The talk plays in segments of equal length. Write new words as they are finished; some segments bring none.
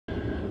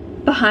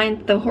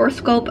behind the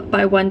horoscope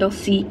by Wendell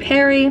C.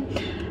 Perry,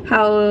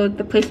 how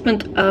the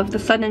placement of the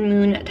sun and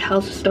moon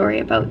tells a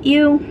story about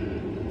you.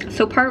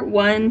 So part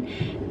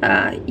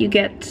 1, you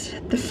get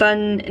the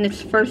sun in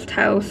its first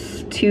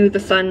house to the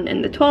sun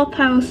in the 12th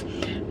house.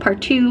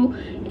 Part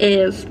 2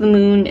 is the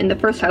moon in the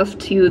first house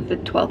to the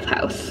 12th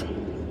house.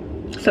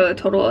 So a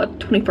total of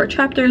 24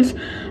 chapters,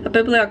 a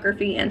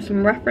bibliography, and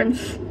some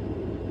reference.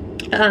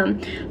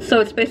 So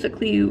it's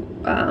basically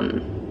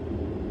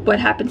what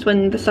happens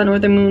when the sun or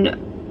the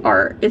moon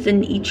is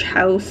in each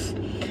house.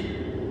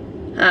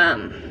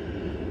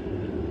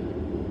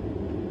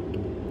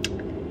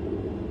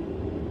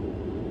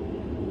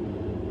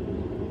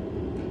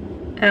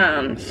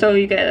 So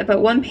you get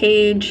about 1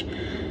 page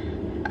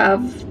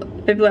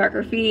of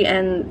bibliography,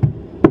 and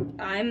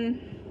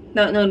I'm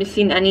not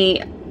noticing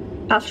any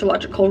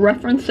astrological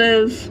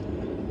references.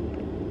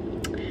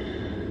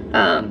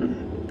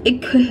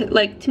 It could,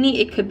 like, to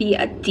me, it could be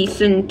a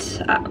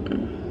decent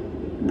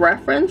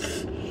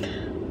reference,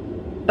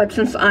 but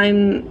since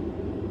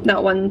I'm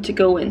not wanting to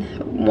go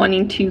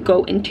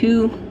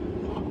into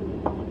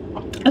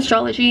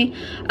astrology,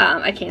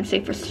 I can't say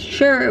for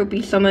sure. It would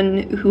be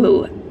someone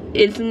who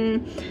is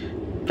in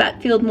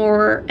that field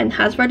more and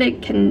has read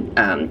it can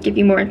give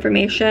you more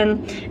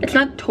information. It's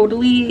not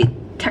totally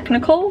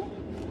technical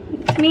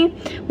to me,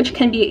 which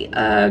can be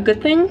a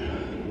good thing.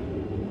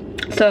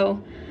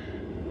 So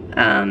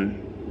and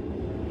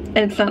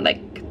it's not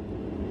like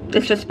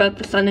it's just about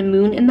the sun and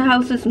moon in the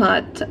houses,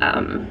 not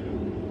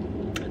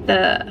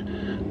the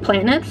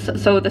planets.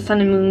 So the sun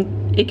and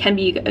moon, it can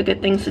be a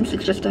good thing since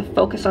it's just a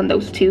focus on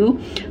those two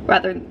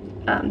rather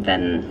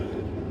than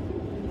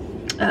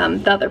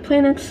the other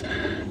planets.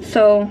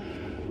 So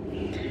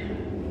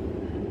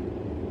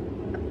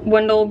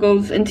Wendell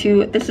goes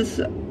into, this is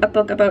a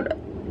book about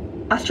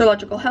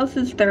astrological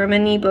houses. There are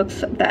many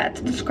books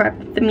that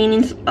describe the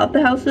meanings of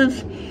the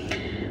houses.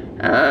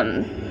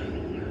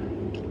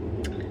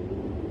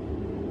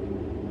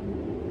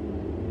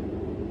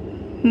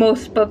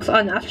 Most books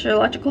on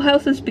astrological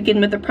houses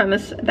begin with the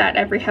premise that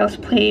every house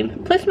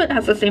placement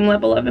has the same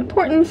level of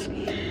importance.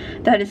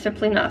 That is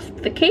simply not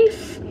the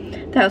case.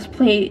 The house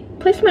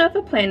placement of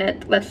a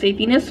planet, let's say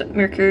Venus,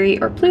 Mercury,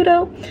 or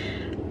Pluto,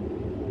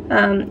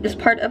 is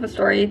part of a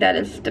story that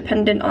is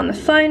dependent on the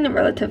sign,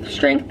 relative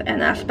strength,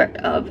 and aspect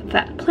of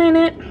that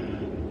planet.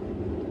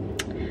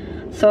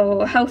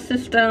 So house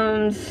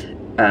systems,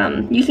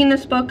 using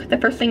this book, the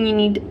first thing you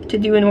need to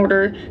do in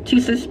order to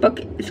use this book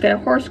is get a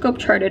horoscope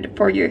charted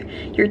for your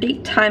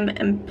date, time,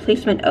 and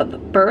placement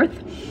of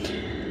birth.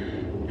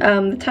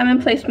 The time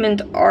and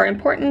placement are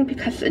important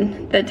because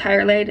the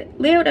entire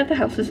layout of the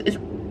houses is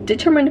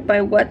determined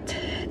by what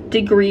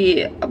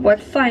degree of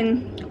what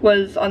sign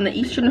was on the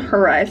eastern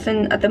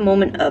horizon at the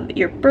moment of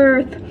your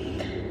birth.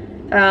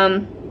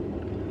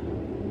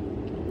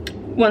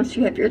 Once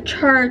you have your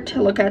chart,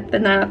 look at the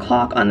 9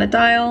 o'clock on the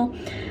dial.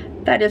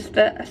 That is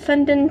the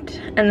ascendant,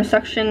 and the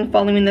section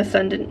following the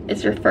ascendant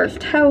is your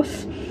first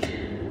house.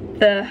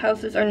 The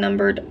houses are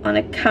numbered on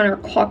a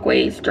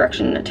counterclockwise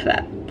direction to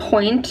that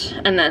point,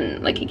 and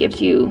then like it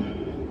gives you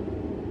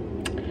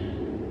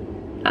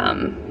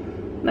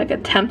like a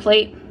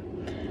template.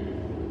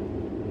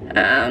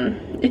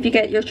 If you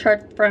get your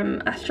chart from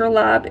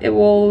Astrolab, it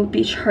will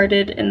be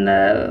charted in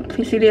the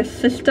Placidia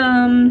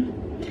system.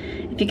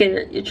 If you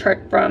get your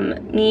chart from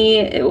me,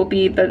 it will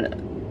be the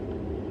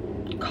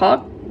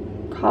Koch,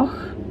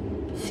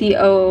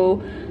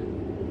 C-O-C-K-O-C-H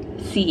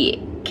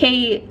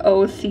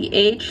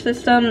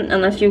system,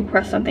 unless you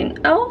request something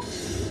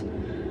else.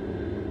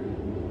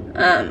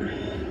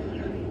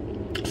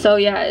 So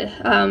yeah,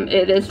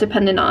 it is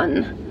dependent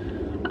on,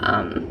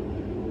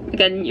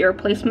 again, your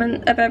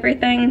placement of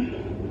everything.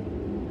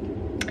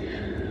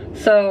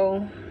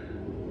 So,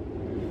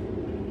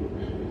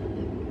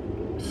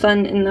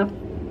 sun in the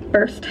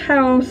first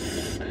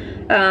house,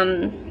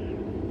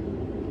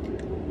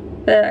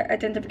 the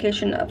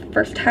identification of the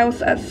first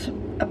house as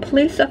a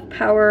place of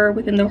power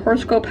within the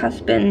horoscope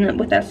has been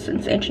with us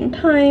since ancient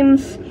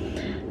times.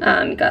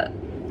 You got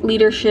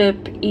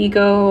leadership,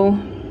 ego,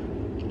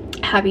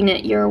 having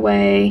it your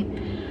way,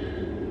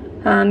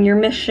 your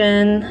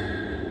mission,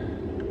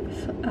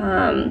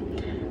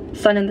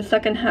 sun in the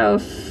second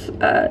house,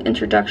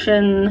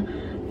 introduction,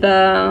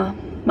 the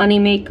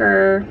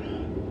moneymaker,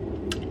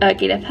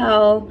 gate of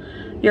hell,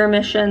 your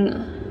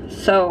mission.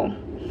 So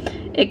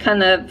it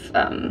kind of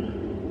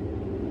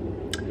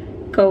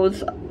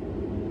goes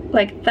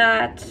like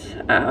that.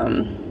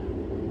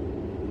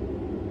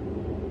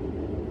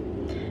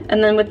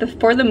 And then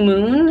for the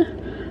moon,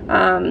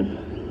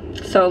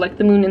 so like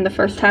the moon in the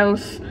first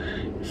house,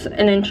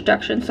 an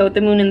introduction. So the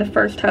moon in the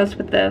first house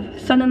with the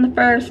sun in the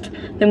first,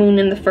 the moon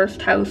in the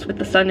first house with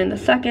the sun in the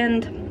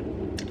second.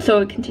 So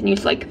it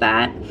continues like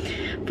that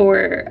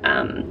for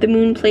the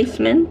moon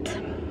placement.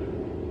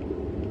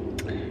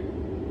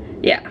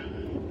 Yeah.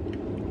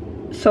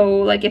 So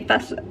like if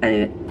that's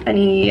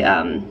any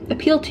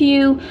appeal to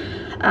you,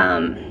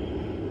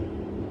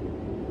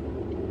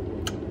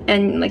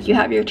 and like you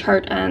have your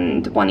chart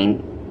and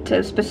wanting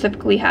to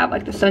specifically have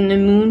like the sun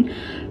and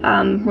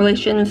moon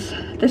relations,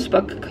 this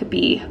book could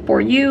be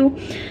for you.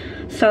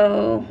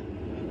 So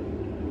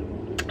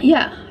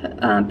yeah,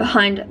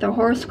 behind the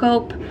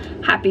horoscope,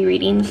 happy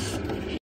readings.